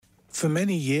For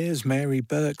many years, Mary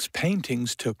Burke's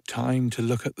paintings took time to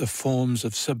look at the forms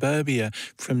of suburbia,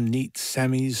 from neat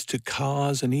semis to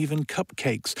cars and even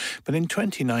cupcakes. But in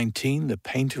 2019, the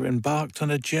painter embarked on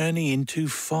a journey into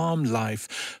farm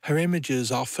life, her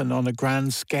images often on a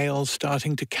grand scale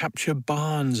starting to capture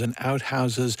barns and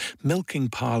outhouses, milking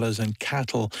parlours and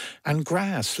cattle, and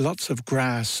grass, lots of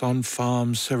grass on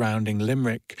farms surrounding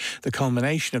Limerick. The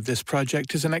culmination of this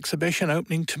project is an exhibition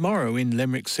opening tomorrow in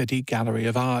Limerick City Gallery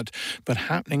of Art, but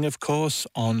happening, of course,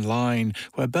 online,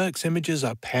 where Burke's images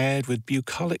are paired with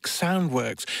bucolic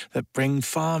soundworks that bring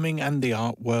farming and the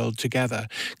art world together.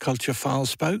 Culture File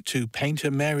spoke to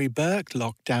painter Mary Burke,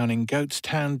 locked down in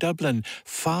Goatstown, Dublin,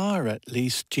 far, at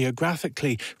least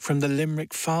geographically, from the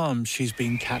Limerick farms she's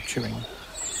been capturing.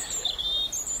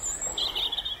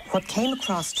 What came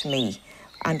across to me,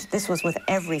 and this was with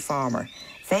every farmer,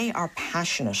 they are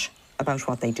passionate about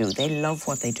what they do. They love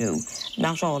what they do.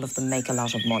 Not all of them make a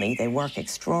lot of money. They work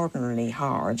extraordinarily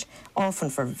hard,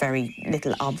 often for very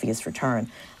little obvious return.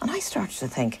 And I started to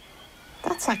think,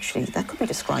 that could be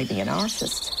describing an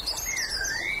artist.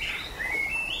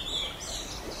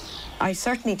 I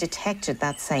certainly detected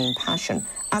that same passion.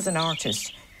 As an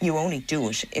artist, you only do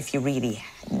it if you really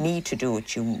need to do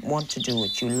it, you want to do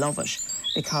it, you love it.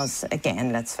 Because,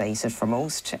 again, let's face it, for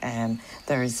most,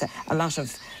 there's a lot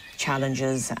of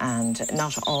challenges and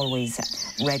not always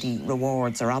ready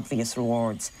rewards or obvious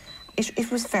rewards.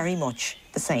 It was very much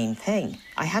the same thing.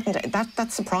 That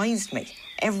surprised me.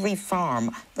 Every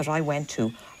farm that I went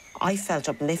to, I felt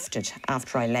uplifted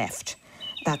after I left.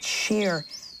 That sheer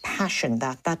passion,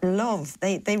 that love,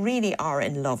 they really are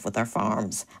in love with their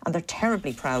farms and they're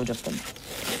terribly proud of them.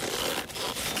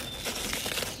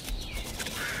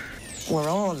 We're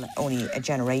all only a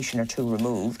generation or two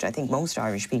removed. I think most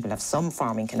Irish people have some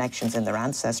farming connections in their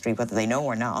ancestry, whether they know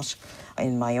or not.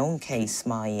 In my own case,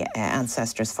 my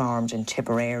ancestors farmed in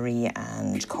Tipperary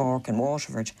and Cork and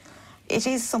Waterford. It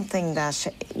is something that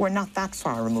we're not that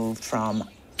far removed from.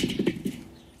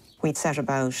 We'd set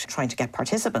about trying to get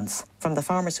participants. From the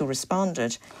farmers who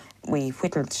responded, we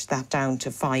whittled that down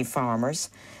to 5 farmers.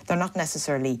 They're not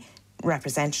necessarily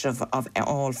representative of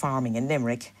all farming in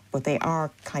Limerick, but they are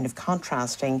kind of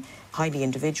contrasting highly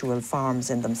individual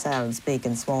farms in themselves, big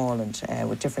and small and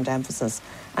with different emphasis.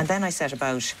 And then I set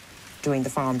about doing the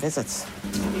farm visits.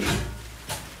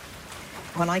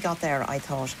 When I got there, I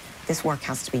thought, this work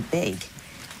has to be big.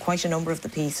 Quite a number of the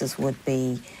pieces would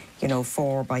be,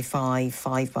 4 by 5,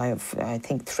 5 by, I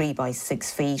think, 3 by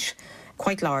 6 feet,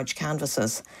 quite large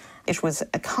canvases. It was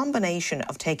a combination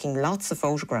of taking lots of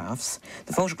photographs.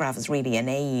 The photograph is really an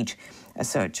aid, a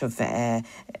sort of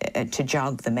to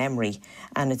jog the memory.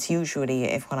 And it's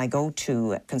usually, when I go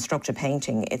to construct a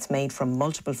painting, it's made from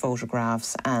multiple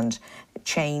photographs and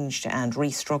changed and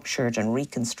restructured and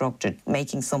reconstructed,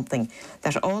 making something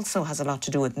that also has a lot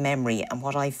to do with memory and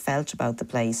what I felt about the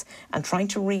place, and trying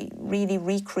to really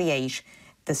recreate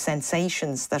the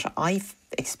sensations that I've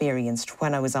experienced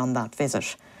when I was on that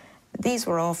visit. These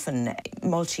were often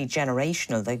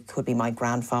multi-generational. They could be my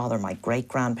grandfather, my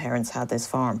great-grandparents had this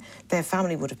farm. Their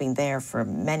family would have been there for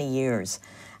many years.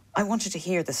 I wanted to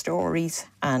hear the stories,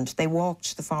 and they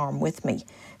walked the farm with me,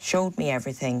 showed me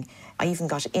everything. I even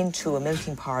got into a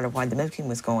milking parlour while the milking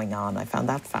was going on. I found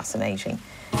that fascinating.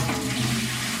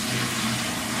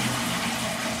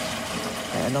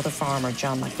 Another farmer,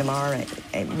 John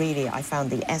McNamara, really, I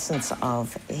found the essence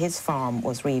of his farm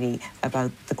was really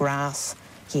about the grass.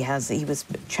 He was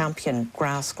champion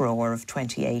grass grower of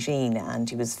 2018, and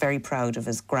he was very proud of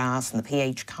his grass and the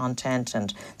pH content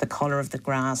and the colour of the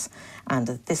grass, and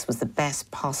that this was the best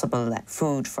possible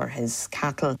food for his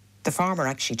cattle. The farmer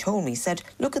actually told me, he said,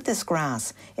 look at this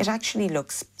grass, it actually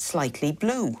looks slightly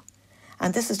blue.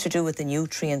 And this is to do with the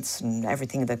nutrients and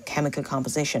everything, the chemical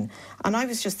composition. And I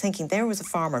was just thinking, there was a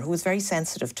farmer who was very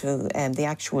sensitive to the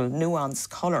actual nuanced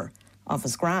colour of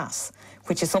his grass,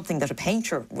 which is something that a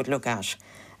painter would look at.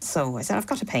 So I said, I've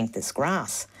got to paint this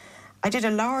grass. I did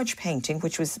a large painting,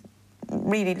 which was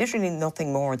really literally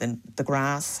nothing more than the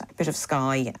grass, a bit of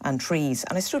sky and trees.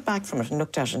 And I stood back from it and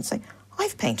looked at it and said,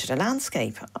 I've painted a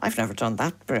landscape. I've never done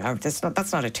that.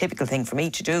 That's not a typical thing for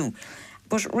me to do.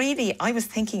 But really, I was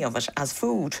thinking of it as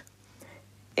food.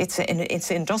 It's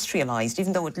industrialised,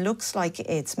 even though it looks like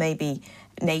it's maybe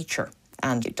nature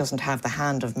and it doesn't have the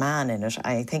hand of man in it.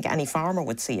 I think any farmer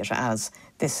would see it as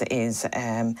this is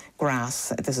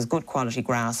grass, this is good quality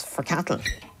grass for cattle.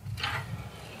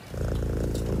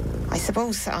 I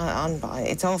suppose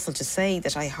it's awful to say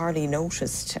that I hardly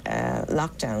noticed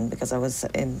lockdown because I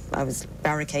was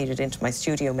barricaded into my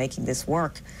studio making this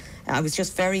work. I was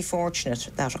just very fortunate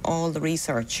that all the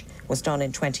research was done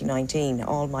in 2019.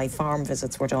 All my farm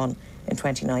visits were done in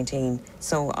 2019.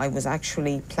 So I was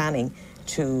actually planning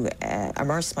to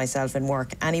immerse myself in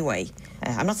work anyway.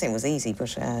 I'm not saying it was easy,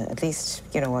 but at least,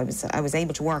 you know, I was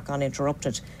able to work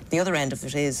uninterrupted. The other end of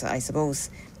it is, I suppose,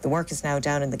 the work is now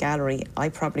down in the gallery. I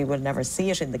probably will never see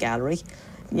it in the gallery.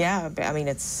 Yeah, I mean,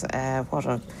 it's,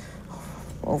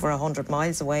 over 100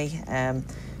 miles away.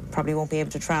 Probably won't be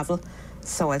able to travel.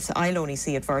 So I'll only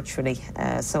see it virtually.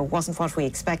 So it wasn't what we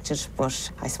expected,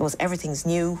 but I suppose everything's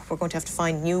new. We're going to have to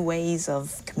find new ways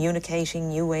of communicating,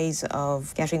 new ways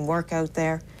of getting work out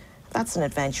there. That's an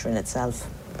adventure in itself.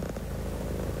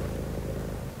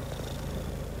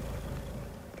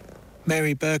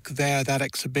 Mary Burke there. That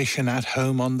exhibition At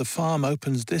Home on the Farm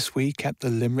opens this week at the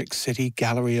Limerick City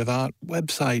Gallery of Art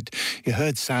website. You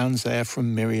heard sounds there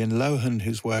from Miriam Lohan,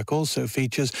 whose work also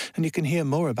features, and you can hear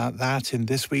more about that in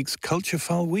this week's Culture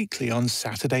File Weekly on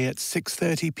Saturday at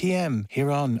 6:30 p.m.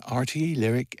 here on RTE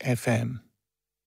Lyric FM.